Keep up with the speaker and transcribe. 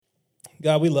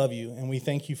God, we love you, and we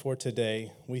thank you for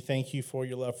today. We thank you for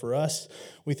your love for us.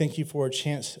 We thank you for a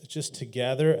chance just to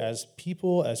gather as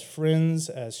people, as friends,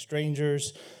 as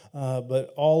strangers,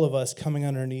 but all of us coming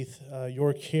underneath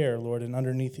your care, Lord, and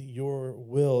underneath your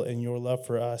will and your love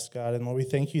for us, God. And Lord, we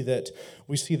thank you that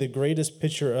we see the greatest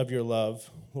picture of your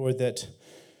love, Lord, that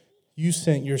you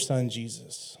sent your son,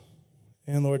 Jesus.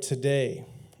 And Lord, today,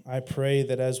 I pray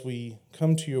that as we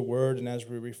come to your word and as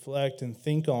we reflect and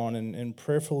think on and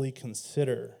prayerfully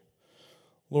consider,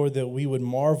 Lord, that we would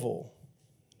marvel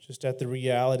just at the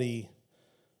reality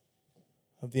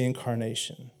of the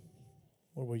incarnation.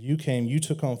 Lord, where you came, you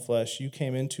took on flesh, you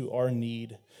came into our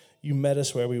need, you met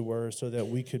us where we were so that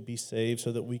we could be saved,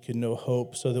 so that we could know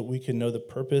hope, so that we could know the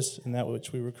purpose and that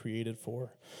which we were created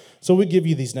for. So we give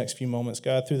you these next few moments,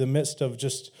 God, through the midst of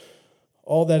just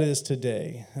all that is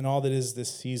today and all that is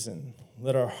this season.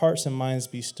 Let our hearts and minds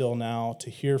be still now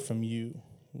to hear from you.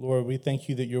 Lord, we thank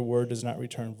you that your word does not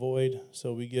return void,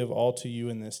 so we give all to you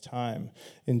in this time.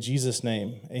 In Jesus'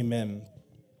 name, amen.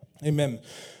 Amen.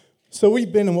 So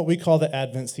we've been in what we call the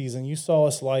Advent season. You saw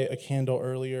us light a candle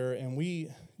earlier, and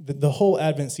the whole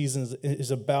Advent season is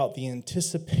about the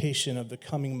anticipation of the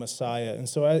coming Messiah. And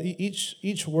so at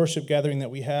each worship gathering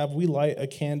that we have, we light a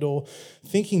candle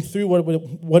thinking through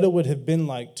what it would have been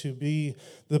like to be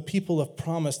the people of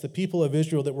promise, the people of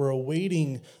Israel that were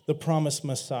awaiting the promised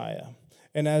Messiah.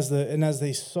 And as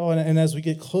they saw, and as we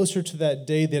get closer to that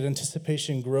day, that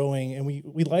anticipation growing, and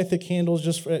we light the candles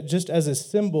just as a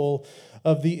symbol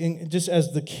of just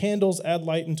as the candles add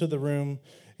light into the room,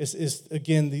 is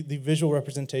again the visual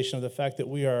representation of the fact that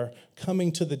we are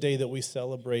coming to the day that we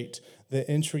celebrate the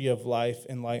entry of life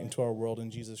and light into our world in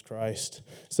Jesus Christ.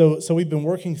 So we've been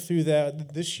working through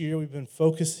that. This year we've been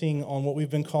focusing on what we've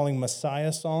been calling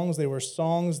Messiah songs. They were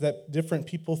songs that different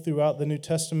people throughout the New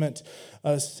Testament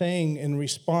sang in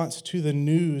response to the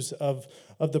news of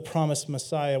the promised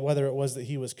Messiah, whether it was that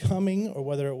he was coming or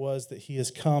whether it was that he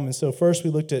has come. And so first we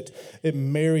looked at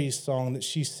Mary's song that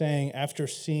she sang after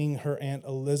seeing her Aunt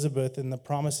Elizabeth and the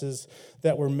promises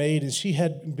that were made. And she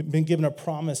had been given a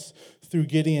promise through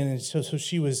Gideon, and so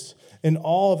she was in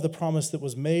awe of the promise that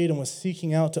was made and was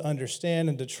seeking out to understand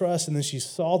and to trust. And then she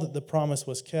saw that the promise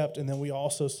was kept. And then we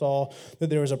also saw that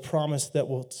there was a promise that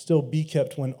will still be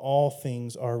kept when all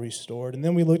things are restored. And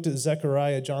then we looked at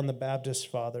Zechariah, John the Baptist's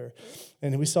father,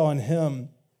 and we saw in him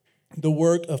the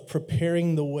work of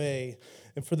preparing the way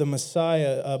and for the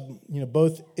Messiah,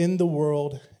 both in the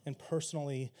world and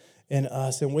personally in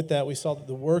us. And with that, we saw that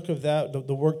the work of that,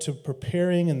 the work to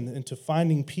preparing and to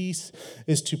finding peace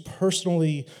is to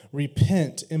personally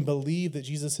repent and believe that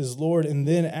Jesus is Lord. And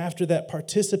then after that,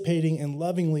 participating and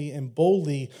lovingly and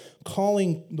boldly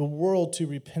calling the world to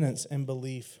repentance and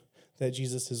belief that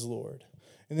Jesus is Lord.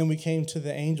 And then we came to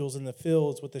the angels in the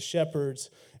fields with the shepherds,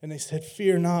 and they said,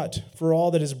 "Fear not, for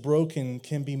all that is broken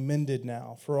can be mended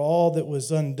now. For all that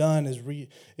was undone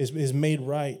is made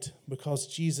right, because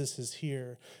Jesus is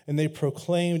here." And they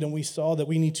proclaimed, and we saw that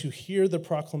we need to hear the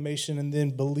proclamation and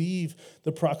then believe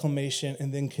the proclamation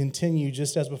and then continue,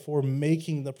 just as before,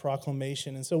 making the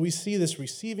proclamation. And so we see this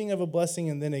receiving of a blessing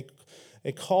and then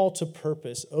a call to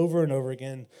purpose over and over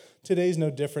again. Today's no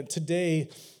different. Today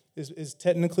is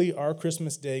technically our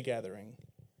Christmas Day gathering.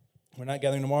 We're not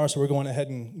gathering tomorrow, so we're going ahead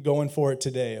and going for it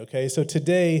today, okay? So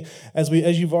today, as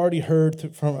you've already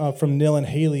heard from Neil and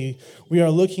Haley, we are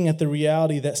looking at the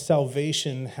reality that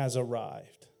salvation has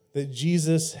arrived, that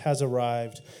Jesus has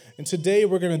arrived. And today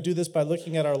we're going to do this by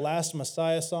looking at our last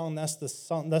Messiah song. That's the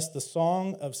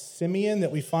song of Simeon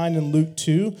that we find in Luke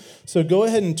 2. So go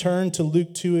ahead and turn to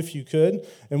Luke 2 if you could,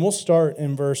 and we'll start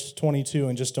in verse 22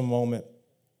 in just a moment.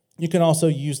 You can also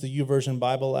use the YouVersion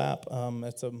Bible app.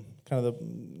 It's a kind of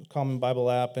the common Bible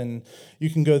app, and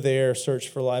you can go there, search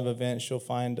for live events. You'll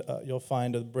find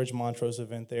a Bridge Montrose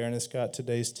event there, and it's got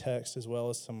today's text as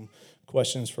well as some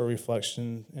questions for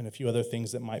reflection and a few other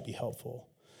things that might be helpful.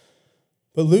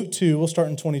 But Luke 2, we'll start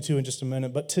in 22 in just a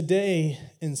minute. But today,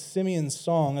 in Simeon's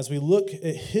song, as we look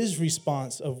at his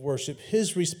response of worship,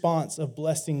 his response of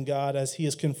blessing God as he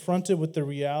is confronted with the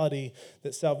reality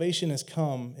that salvation has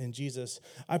come in Jesus,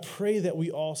 I pray that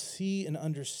we all see and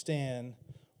understand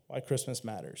why Christmas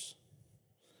matters.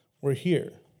 We're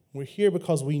here. We're here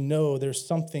because we know there's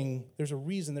a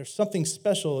reason, there's something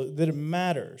special, that it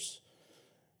matters.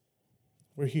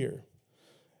 We're here.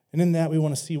 And in that, we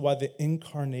want to see why the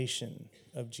incarnation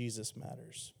of Jesus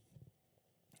matters.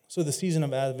 So the season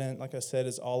of Advent, like I said,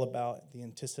 is all about the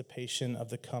anticipation of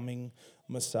the coming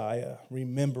Messiah,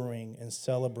 remembering and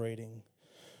celebrating.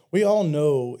 We all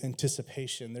know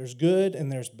anticipation. There's good and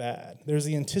there's bad. There's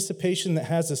the anticipation that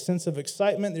has a sense of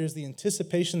excitement. There's the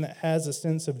anticipation that has a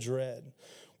sense of dread.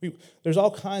 There's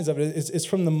all kinds of it. It's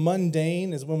from the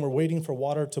mundane, is when we're waiting for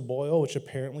water to boil, which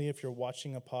apparently if you're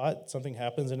watching a pot, something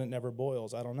happens and it never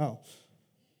boils. I don't know.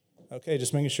 Okay,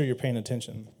 just making sure you're paying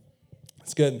attention.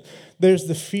 It's good. There's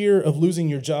the fear of losing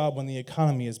your job when the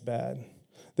economy is bad.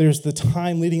 There's the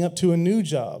time leading up to a new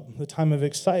job, the time of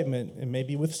excitement, and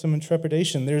maybe with some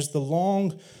trepidation. There's the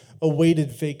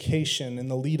long-awaited vacation and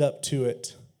the lead up to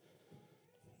it.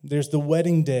 There's the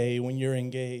wedding day when you're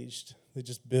engaged. It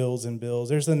just builds and builds.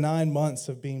 There's the 9 months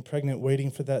of being pregnant,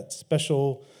 waiting for that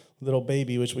special little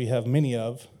baby, which we have many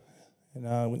of.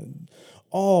 And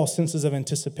all senses of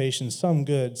anticipation, some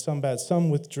good, some bad, some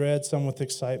with dread, some with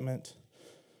excitement.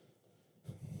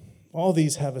 All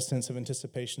these have a sense of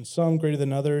anticipation, some greater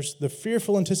than others. The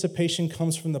fearful anticipation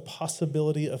comes from the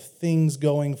possibility of things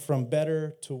going from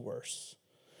better to worse.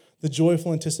 The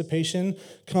joyful anticipation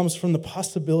comes from the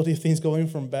possibility of things going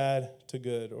from bad to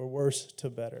good or worse to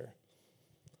better.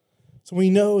 So we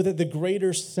know that the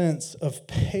greater sense of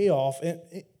payoff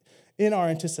in our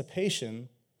anticipation,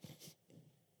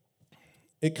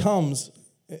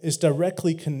 is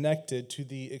directly connected to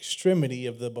the extremity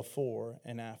of the before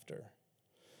and after,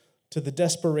 to the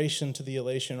desperation to the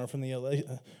elation, or from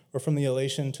the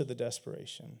elation to the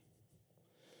desperation.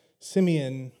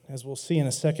 Simeon, as we'll see in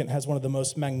a second, has one of the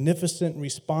most magnificent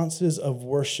responses of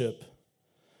worship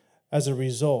as a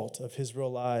result of his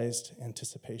realized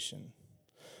anticipation.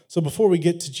 So before we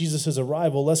get to Jesus'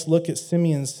 arrival, let's look at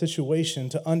Simeon's situation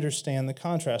to understand the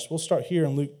contrast. We'll start here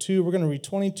in Luke 2. We're going to read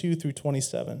 22 through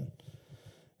 27.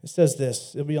 It says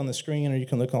this. It'll be on the screen, or you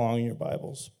can look along in your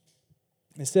Bibles.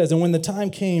 It says, "And when the time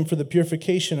came for the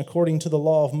purification according to the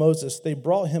law of Moses, they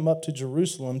brought him up to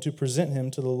Jerusalem to present him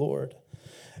to the Lord.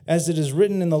 As it is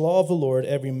written in the law of the Lord,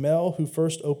 every male who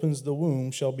first opens the womb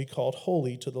shall be called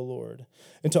holy to the Lord.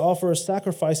 And to offer a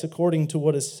sacrifice according to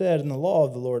what is said in the law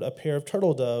of the Lord, a pair of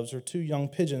turtle doves or 2 young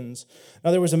pigeons. Now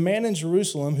there was a man in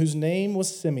Jerusalem whose name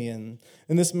was Simeon,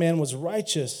 and this man was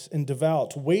righteous and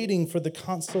devout, waiting for the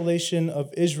consolation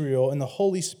of Israel, and the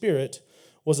Holy Spirit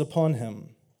was upon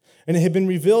him. And it had been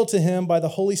revealed to him by the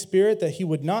Holy Spirit that he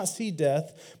would not see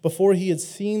death before he had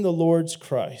seen the Lord's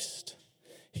Christ.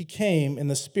 He came in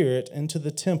the Spirit into the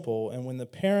temple, and when the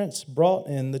parents brought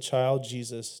in the child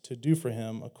Jesus to do for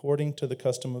him according to the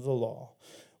custom of the law."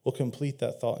 We'll complete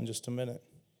that thought in just a minute.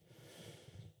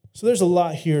 So there's a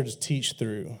lot here to teach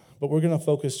through, but we're going to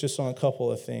focus just on a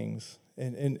couple of things.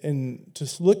 And to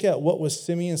look at what was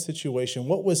Simeon's situation,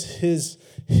 what was his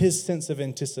sense of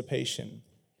anticipation?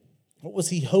 What was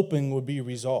he hoping would be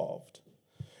resolved?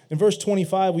 In verse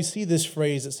 25, we see this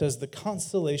phrase that says, "the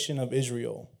consolation of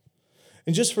Israel."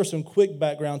 And just for some quick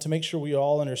background to make sure we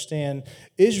all understand,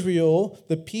 Israel,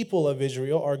 the people of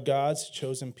Israel, are God's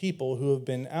chosen people who have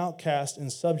been outcast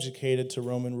and subjugated to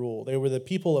Roman rule. They were the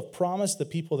people of promise, the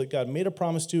people that God made a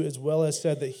promise to, as well as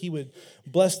said that he would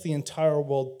bless the entire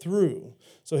world through.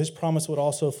 So his promise would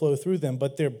also flow through them.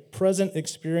 But their present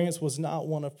experience was not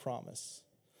one of promise.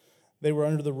 They were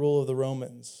under the rule of the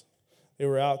Romans. They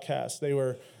were outcast. They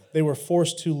were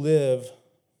forced to live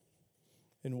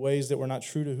in ways that were not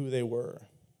true to who they were.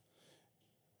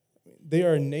 They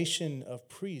are a nation of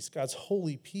priests, God's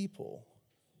holy people,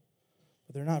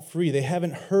 but they're not free. They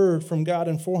haven't heard from God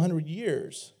in 400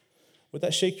 years. Would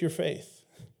that shake your faith?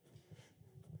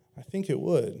 I think it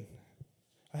would.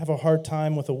 I have a hard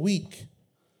time with a week.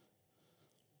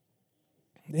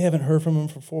 They haven't heard from him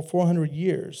for 400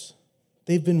 years.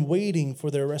 They've been waiting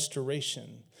for their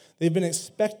restoration. They've been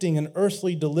expecting an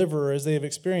earthly deliverer, as they have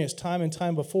experienced time and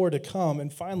time before, to come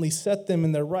and finally set them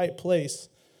in their right place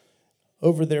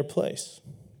over their place.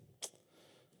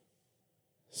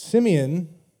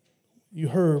 Simeon, you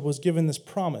heard, was given this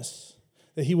promise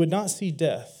that he would not see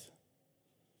death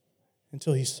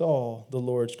until he saw the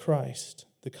Lord's Christ,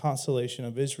 the consolation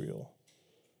of Israel.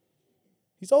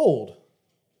 He's old.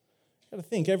 You got to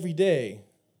think every day,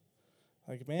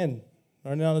 like, man,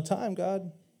 running out of time,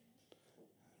 God.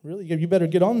 Really, you better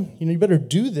get on, you better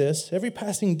do this. Every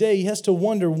passing day, he has to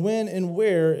wonder when and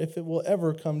where, if it will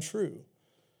ever come true.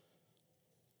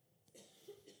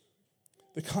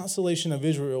 The consolation of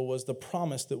Israel was the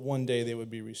promise that one day they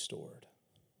would be restored.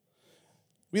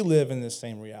 We live in this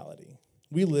same reality.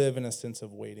 We live in a sense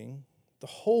of waiting. The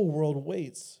whole world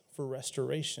waits for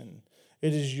restoration.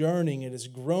 It is yearning, it is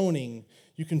groaning.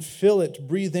 You can feel it,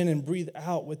 breathe in and breathe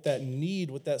out with that need,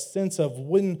 with that sense of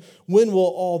when will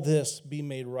all this be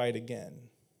made right again?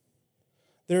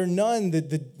 There are none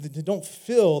that don't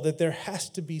feel that there has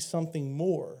to be something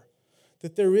more,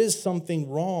 that there is something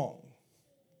wrong.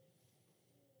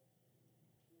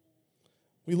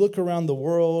 We look around the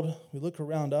world, we look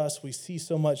around us, we see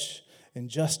so much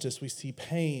injustice, we see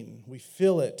pain, we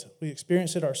feel it, we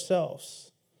experience it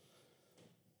ourselves.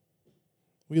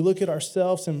 We look at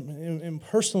ourselves and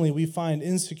personally we find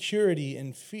insecurity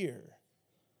and fear.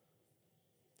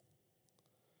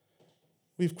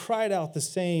 We've cried out the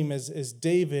same as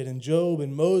David and Job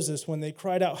and Moses when they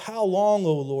cried out, "How long,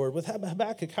 O Lord?" With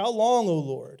Habakkuk, "How long, O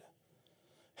Lord?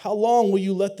 How long will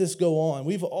you let this go on?"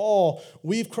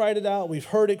 We've cried it out, we've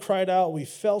heard it cried out, we've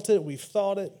felt it, we've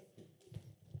thought it.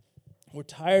 We're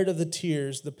tired of the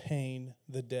tears, the pain,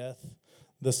 the death,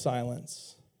 the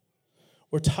silence.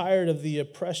 We're tired of the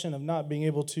oppression of not being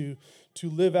able to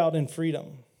live out in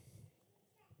freedom.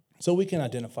 So we can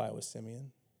identify with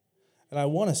Simeon. And I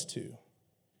want us to.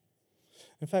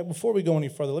 In fact, before we go any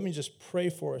further, let me just pray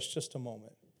for us just a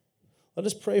moment. Let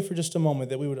us pray for just a moment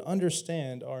that we would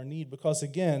understand our need, because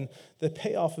again, the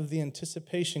payoff of the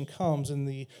anticipation comes in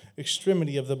the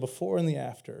extremity of the before and the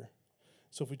after.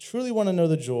 So if we truly want to know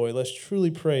the joy, let's truly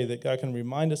pray that God can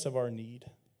remind us of our need.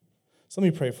 So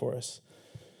let me pray for us.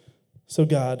 So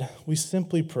God, we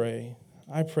simply pray,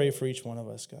 I pray for each one of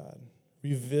us, God.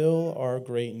 Reveal our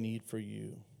great need for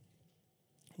you.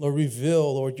 Lord,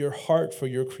 reveal, Lord, your heart for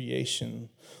your creation.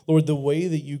 Lord, the way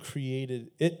that you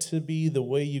created it to be, the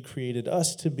way you created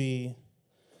us to be,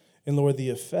 and Lord, the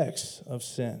effects of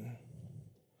sin.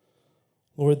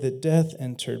 Lord, that death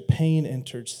entered, pain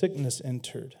entered, sickness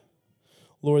entered.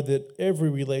 Lord, that every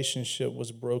relationship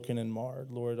was broken and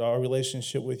marred. Lord, our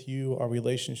relationship with you, our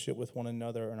relationship with one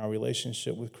another, and our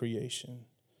relationship with creation.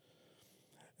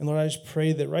 And Lord, I just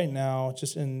pray that right now,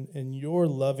 just in your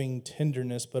loving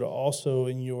tenderness, but also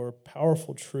in your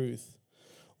powerful truth,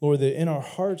 Lord, that in our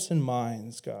hearts and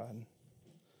minds, God,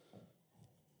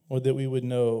 Lord, that we would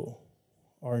know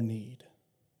our need.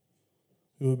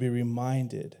 We would be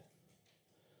reminded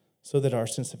so that our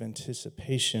sense of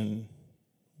anticipation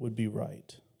would be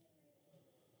right.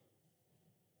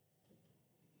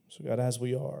 So God, as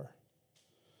we are,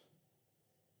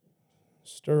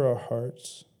 stir our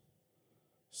hearts.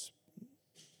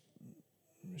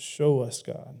 Show us,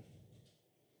 God.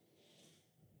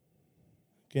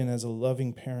 Again, as a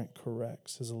loving parent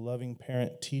corrects, as a loving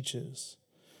parent teaches,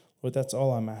 Lord, that's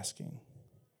all I'm asking.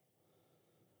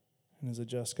 And as a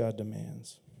just God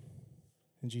demands.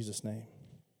 In Jesus' name,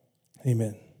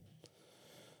 amen.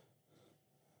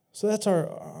 So that's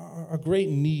our great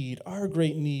need. Our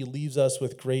great need leaves us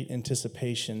with great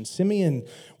anticipation. Simeon,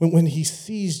 when he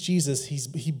sees Jesus,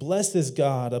 he blesses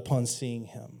God upon seeing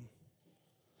him.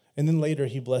 And then later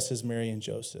he blesses Mary and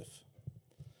Joseph.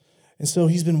 And so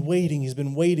he's been waiting,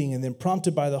 and then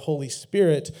prompted by the Holy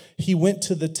Spirit, he went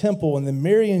to the temple, and then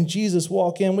Mary and Jesus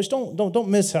walk in, which don't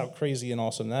miss how crazy and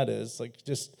awesome that is. Like,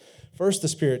 just first the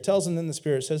Spirit tells him, then the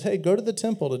Spirit says, "Hey, go to the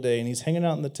temple today." And he's hanging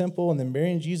out in the temple, and then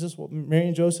Mary and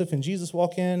Joseph and Jesus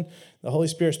walk in. The Holy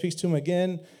Spirit speaks to him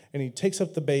again, and he takes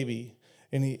up the baby,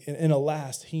 and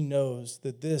alas, he knows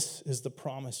that this is the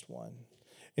promised one.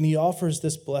 And he offers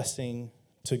this blessing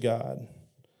to God.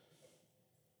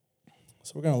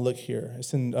 So we're going to look here.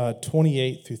 It's in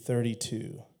 28 through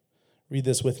 32. Read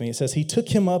this with me. It says, "He took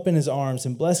him up in his arms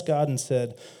and blessed God and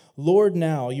said, 'Lord,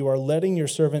 now you are letting your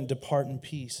servant depart in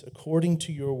peace according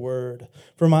to your word.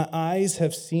 For my eyes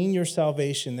have seen your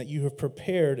salvation that you have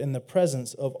prepared in the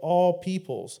presence of all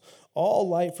peoples, a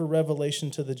light for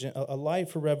revelation to the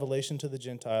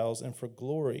Gentiles and for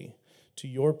glory to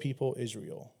your people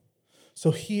Israel.'"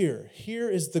 So here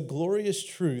is the glorious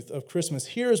truth of Christmas.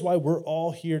 Here is why we're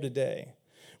all here today.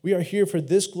 We are here for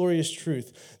this glorious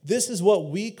truth. This is what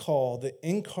we call the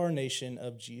incarnation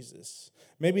of Jesus.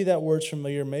 Maybe that word's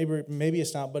familiar, maybe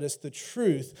it's not, but it's the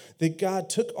truth that God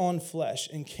took on flesh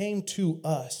and came to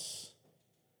us.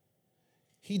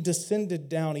 He descended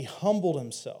down, he humbled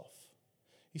himself.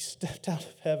 He stepped out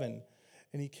of heaven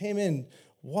and he came in.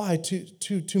 Why?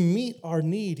 To meet our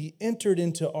need. He entered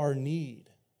into our need.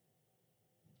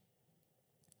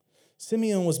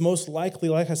 Simeon was most likely,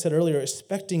 like I said earlier,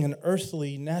 expecting an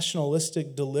earthly,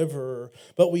 nationalistic deliverer.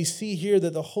 But we see here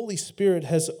that the Holy Spirit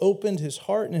has opened his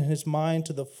heart and his mind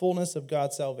to the fullness of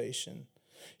God's salvation.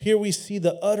 Here we see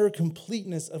the utter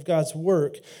completeness of God's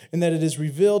work, and that it is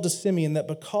revealed to Simeon that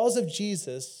because of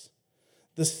Jesus,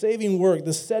 the saving work,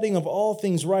 the setting of all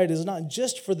things right, is not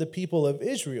just for the people of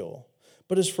Israel,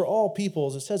 but is for all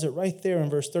peoples. It says it right there in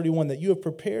verse 31, that you have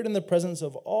prepared in the presence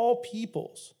of all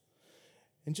peoples.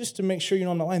 And just to make sure you're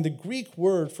on the line, the Greek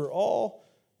word for all,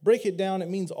 break it down, it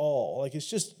means all. Like, it's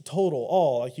just total,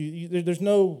 all. Like, there's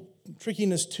no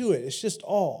trickiness to it. It's just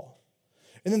all.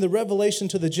 And then the revelation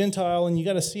to the Gentile, and you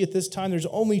got to see at this time, there's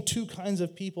only two kinds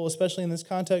of people, especially in this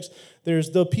context.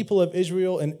 There's the people of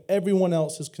Israel, and everyone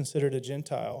else is considered a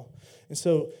Gentile. And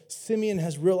so Simeon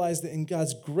has realized that in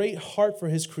God's great heart for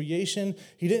his creation,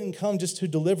 he didn't come just to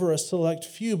deliver a select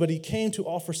few, but he came to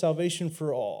offer salvation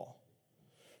for all.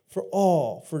 For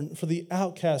all, for the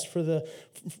outcast, for the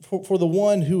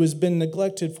one who has been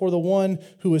neglected, for the one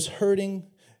who is hurting,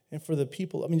 and for the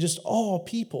people. I mean, just all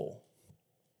people.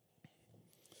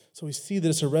 So we see that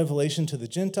it's a revelation to the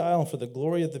Gentile and for the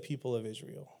glory of the people of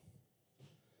Israel.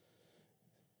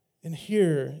 And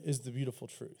here is the beautiful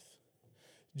truth.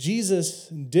 Jesus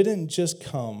didn't just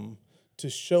come to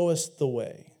show us the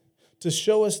way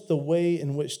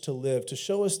in which to live, to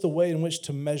show us the way in which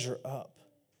to measure up.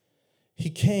 He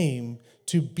came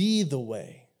to be the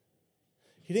way.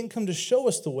 He didn't come to show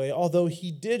us the way, although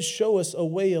he did show us a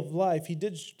way of life. He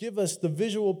did give us the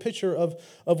visual picture of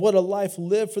what a life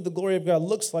lived for the glory of God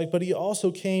looks like, but he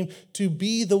also came to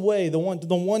be the way, the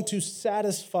one to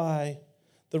satisfy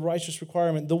the righteous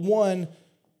requirement, the one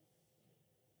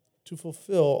to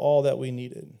fulfill all that we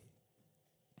needed.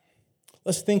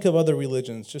 Let's think of other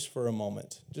religions just for a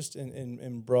moment, just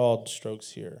in broad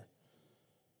strokes here.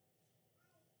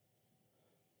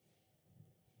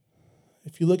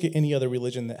 If you look at any other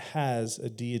religion that has a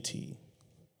deity,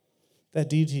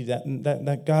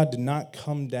 that God did not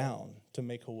come down to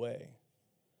make a way.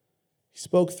 He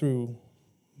spoke through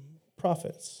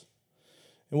prophets.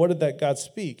 And what did that God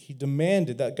speak?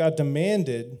 God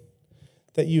demanded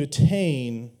that you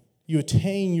attain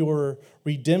your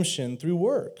redemption through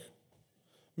work,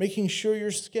 making sure your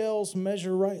scales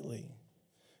measure rightly,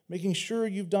 making sure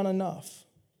you've done enough.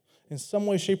 In some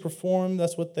way, shape, or form,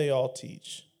 that's what they all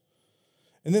teach.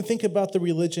 And then think about the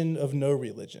religion of no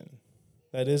religion.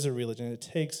 That is a religion. It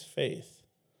takes faith,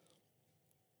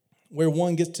 where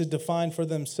one gets to define for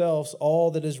themselves all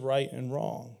that is right and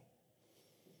wrong.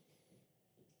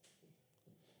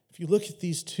 If you look at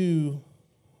these two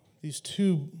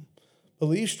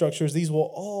belief structures, they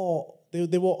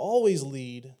will always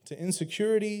lead to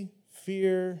insecurity,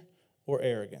 fear, or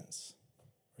arrogance,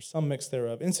 or some mix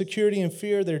thereof. Insecurity and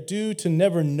fear, they're due to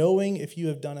never knowing if you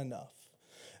have done enough.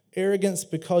 Arrogance,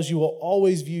 because you will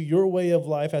always view your way of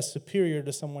life as superior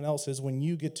to someone else's when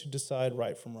you get to decide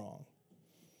right from wrong,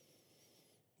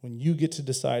 when you get to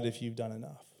decide if you've done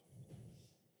enough.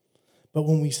 But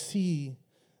when we see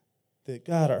that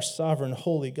God, our sovereign,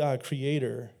 holy God,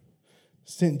 creator,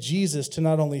 sent Jesus to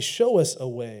not only show us a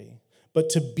way, but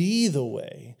to be the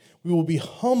way, we will be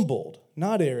humbled,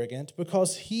 not arrogant,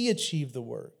 because he achieved the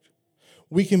work.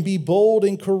 We can be bold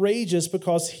and courageous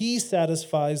because he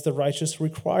satisfies the righteous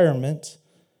requirement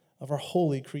of our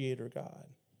holy creator God.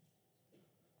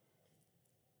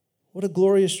 What a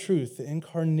glorious truth, the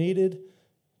incarnated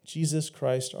Jesus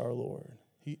Christ our Lord.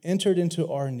 He entered into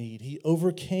our need. He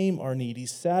overcame our need. He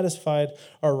satisfied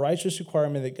our righteous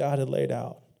requirement that God had laid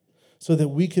out so that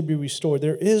we could be restored.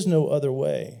 There is no other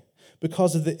way.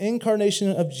 Because of the incarnation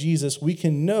of Jesus, we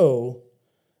can know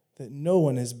that no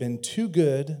one has been too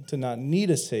good to not need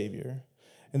a Savior,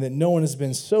 and that no one has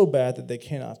been so bad that they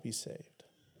cannot be saved.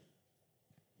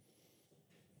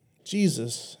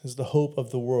 Jesus is the hope of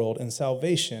the world, and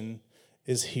salvation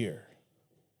is here.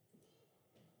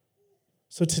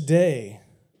 So today,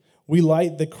 we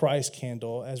light the Christ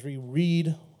candle as we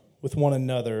read with one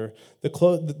another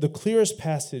the clearest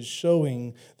passage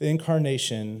showing the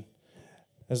incarnation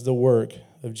as the work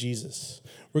of Jesus.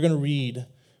 We're going to read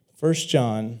 1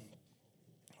 John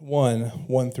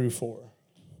 1 through 4.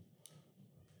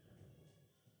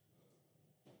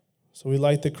 So we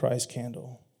light the Christ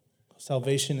candle.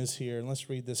 Salvation is here, and let's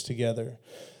read this together.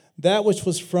 That which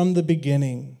was from the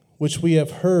beginning, which we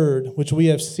have heard, which we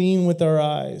have seen with our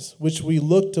eyes, which we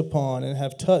looked upon and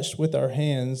have touched with our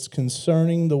hands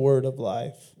concerning the word of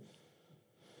life.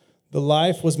 The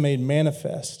life was made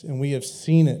manifest, and we have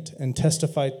seen it and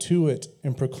testified to it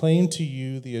and proclaimed to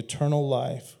you the eternal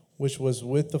life, which was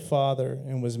with the Father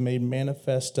and was made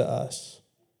manifest to us.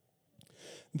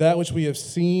 That which we have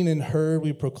seen and heard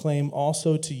we proclaim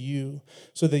also to you,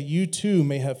 so that you too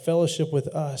may have fellowship with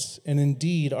us. And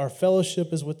indeed, our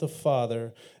fellowship is with the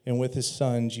Father and with his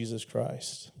Son, Jesus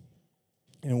Christ.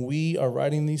 And we are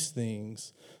writing these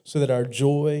things so that our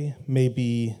joy may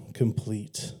be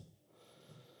complete.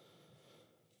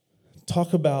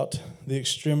 Talk about the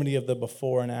extremity of the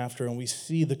before and after, and we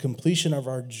see the completion of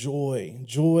our joy.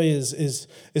 Joy is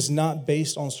not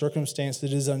based on circumstance.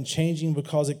 It is unchanging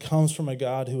because it comes from a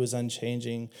God who is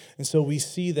unchanging. And so we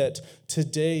see that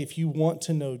today, if you want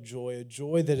to know joy, a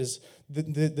joy that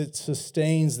that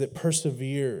sustains, that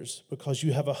perseveres, because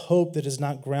you have a hope that is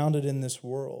not grounded in this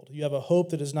world. You have a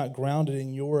hope that is not grounded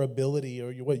in your ability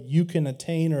or what you can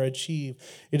attain or achieve.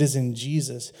 It is in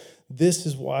Jesus. This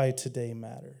is why today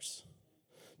matters.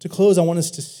 To close, I want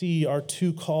us to see our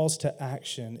two calls to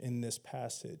action in this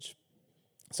passage.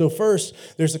 So first,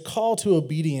 there's a call to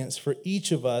obedience for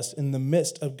each of us in the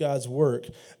midst of God's work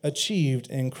achieved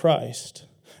in Christ.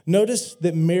 Notice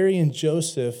that Mary and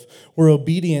Joseph were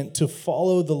obedient to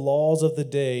follow the laws of the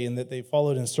day, and that they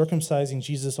followed in circumcising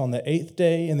Jesus on the 8th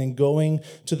day and then going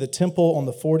to the temple on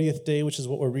the 40th day, which is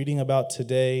what we're reading about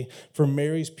today, for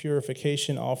Mary's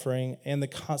purification offering and the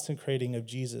consecrating of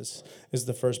Jesus as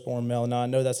the firstborn male. Now, I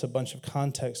know that's a bunch of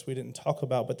context we didn't talk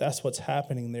about, but that's what's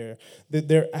happening there. That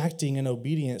they're acting in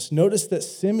obedience. Notice that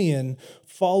Simeon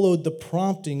followed the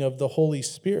prompting of the Holy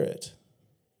Spirit.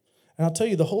 And I'll tell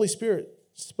you, the Holy Spirit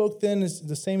spoke then is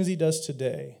the same as he does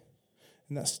today,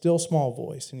 in that still small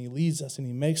voice, and he leads us and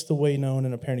he makes the way known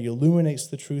and apparent. He illuminates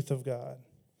the truth of God.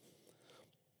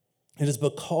 It is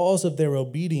because of their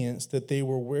obedience that they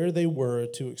were where they were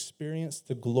to experience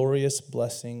the glorious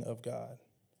blessing of God.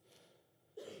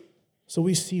 So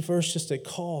we see first just a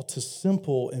call to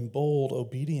simple and bold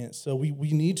obedience. So we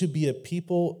need to be a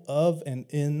people of and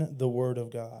in the Word of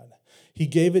God. He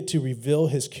gave it to reveal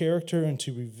his character and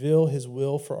to reveal his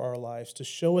will for our lives, to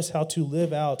show us how to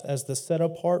live out as the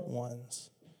set-apart ones.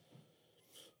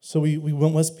 So we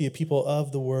must be a people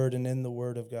of the Word and in the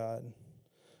Word of God.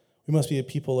 We must be a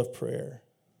people of prayer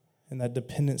and that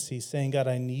dependency, saying, God,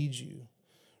 I need you.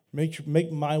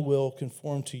 Make my will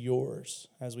conform to yours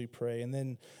as we pray. And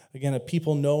then, again, a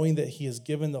people knowing that he has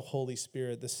given the Holy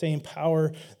Spirit, the same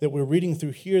power that we're reading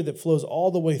through here that flows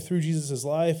all the way through Jesus'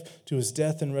 life to his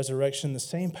death and resurrection. The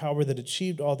same power that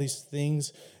achieved all these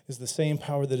things is the same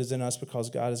power that is in us because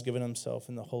God has given himself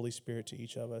and the Holy Spirit to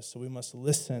each of us. So we must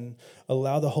listen,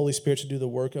 allow the Holy Spirit to do the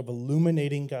work of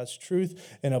illuminating God's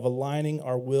truth and of aligning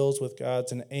our wills with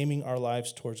God's and aiming our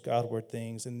lives towards Godward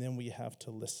things. And then we have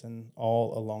to listen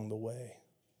all along the way.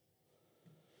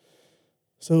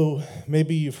 So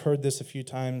maybe you've heard this a few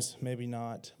times, maybe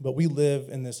not, but we live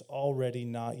in this already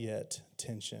not yet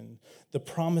tension. The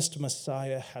promised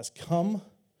Messiah has come,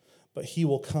 but he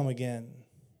will come again.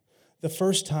 The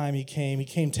first time he came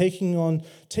taking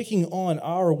on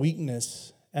our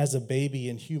weakness as a baby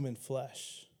in human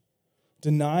flesh,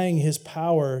 denying his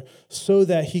power so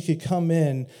that he could come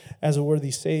in as a worthy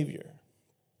Savior,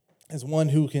 as one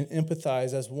who can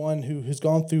empathize, as one who has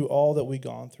gone through all that we've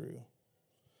gone through.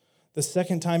 The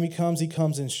second time he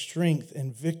comes in strength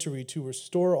and victory to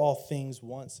restore all things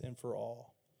once and for all.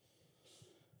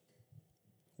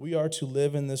 We are to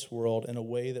live in this world in a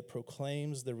way that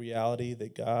proclaims the reality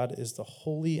that God is the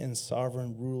holy and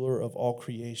sovereign ruler of all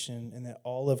creation, and that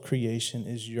all of creation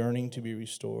is yearning to be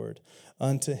restored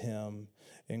unto him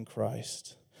in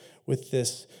Christ. With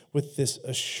this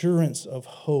assurance of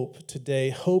hope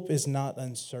today, hope is not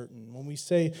uncertain. When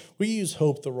we use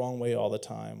hope the wrong way all the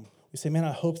time. We say, man,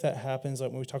 I hope that happens.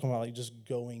 Like when we're talking about like just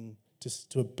going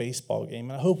to a baseball game.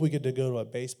 And I hope we get to go to a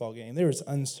baseball game. There is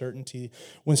uncertainty.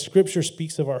 When Scripture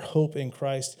speaks of our hope in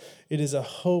Christ, it is a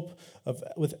hope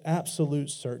with absolute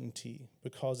certainty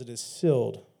because it is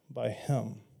sealed by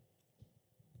him.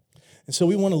 And so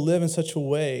we want to live in such a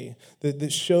way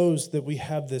that shows that we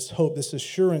have this hope, this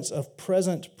assurance of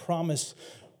present promise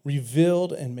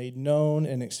revealed and made known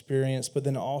and experienced, but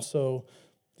then also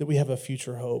that we have a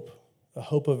future hope. A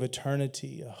hope of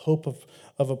eternity, a hope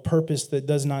of a purpose that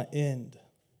does not end,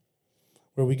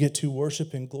 where we get to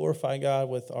worship and glorify God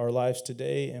with our lives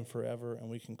today and forever, and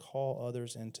we can call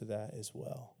others into that as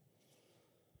well.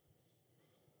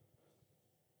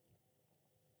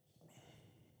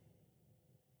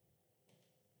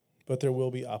 But there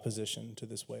will be opposition to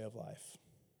this way of life.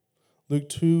 Luke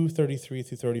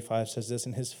 2:33-35 says this,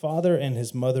 and his father and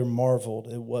his mother marveled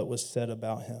at what was said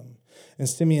about him. And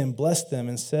Simeon blessed them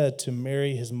and said to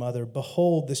Mary his mother,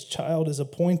 behold, this child is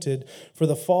appointed for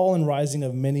the fall and rising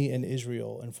of many in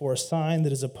Israel, and for a sign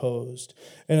that is opposed.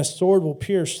 And a sword will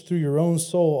pierce through your own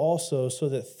soul also, so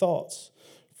that thoughts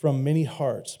from many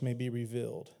hearts may be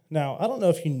revealed. Now, I don't know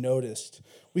if you noticed,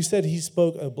 we said he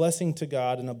spoke a blessing to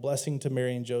God and a blessing to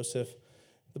Mary and Joseph.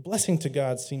 The blessing to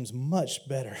God seems much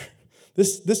better.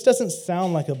 This doesn't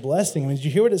sound like a blessing. I mean, did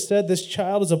you hear what it said? This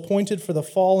child is appointed for the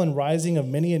fall and rising of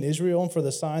many in Israel and for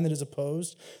the sign that is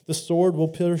opposed. The sword will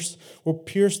pierce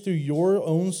through your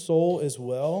own soul as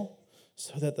well,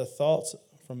 so that the thoughts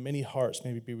from many hearts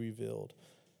may be revealed.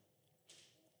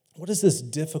 What is this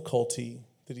difficulty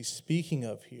that he's speaking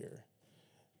of here?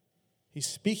 He's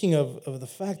speaking of the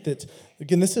fact that,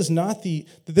 again,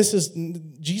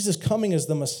 Jesus coming as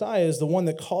the Messiah is the one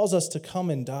that calls us to come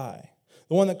and die.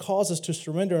 The one that calls us to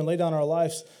surrender and lay down our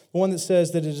lives. The one that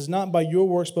says that it is not by your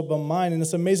works but by mine. And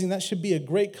it's amazing. That should be a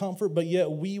great comfort, but yet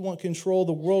we want control.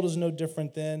 The world is no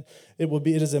different then. It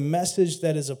is a message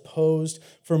that is opposed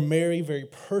for Mary very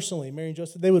personally. Mary and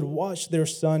Joseph, they would watch their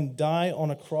son die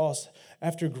on a cross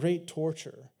after great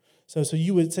torture. So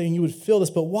you would say, and you would feel this,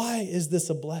 but why is this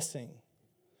a blessing?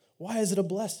 Why is it a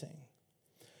blessing?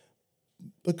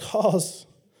 Because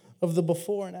of the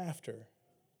before and after.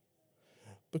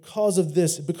 Because of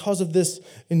this,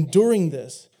 enduring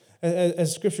this.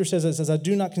 As Scripture says, it says, I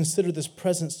do not consider this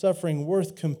present suffering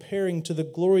worth comparing to the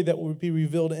glory that will be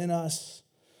revealed in us.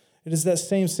 It is that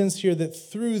same sense here that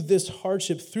through this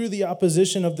hardship, through the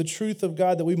opposition of the truth of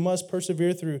God that we must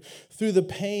persevere through the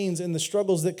pains and the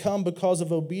struggles that come because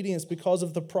of obedience, because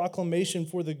of the proclamation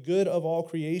for the good of all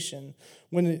creation,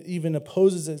 when it even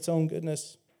opposes its own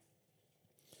goodness,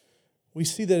 we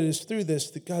see that it is through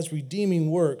this that God's redeeming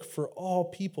work for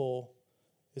all people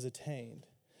is attained,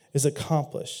 is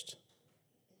accomplished.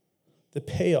 The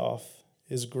payoff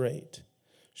is great.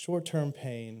 Short-term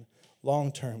pain,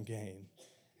 long-term gain.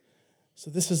 So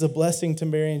this is a blessing to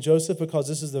Mary and Joseph because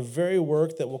this is the very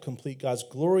work that will complete God's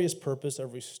glorious purpose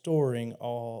of restoring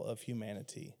all of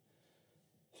humanity.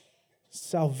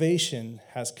 Salvation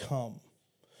has come.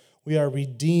 We are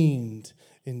redeemed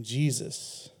in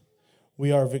Jesus.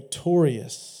 We are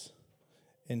victorious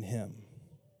in Him.